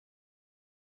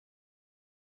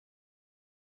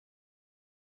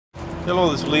Hello,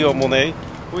 this is Leo Monney.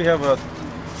 We have a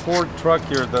Ford truck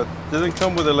here that didn't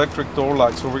come with electric door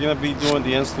locks, so we're going to be doing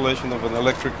the installation of an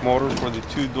electric motor for the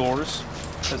two doors.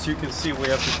 As you can see, we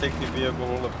have to take the vehicle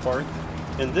all apart.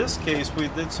 In this case, we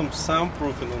did some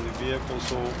soundproofing on the vehicle,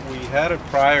 so we had it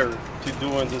prior to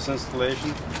doing this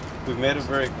installation. We made it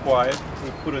very quiet.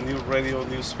 We put a new radio,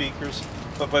 new speakers.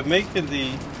 But by making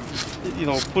the,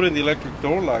 putting the electric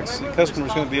door locks, the customer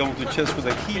is going to be able to just with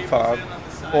a key fob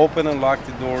open and lock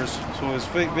the doors. So it's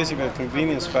basically a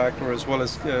convenience factor as well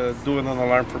as doing an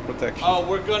alarm for protection. Oh,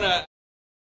 we're gonna.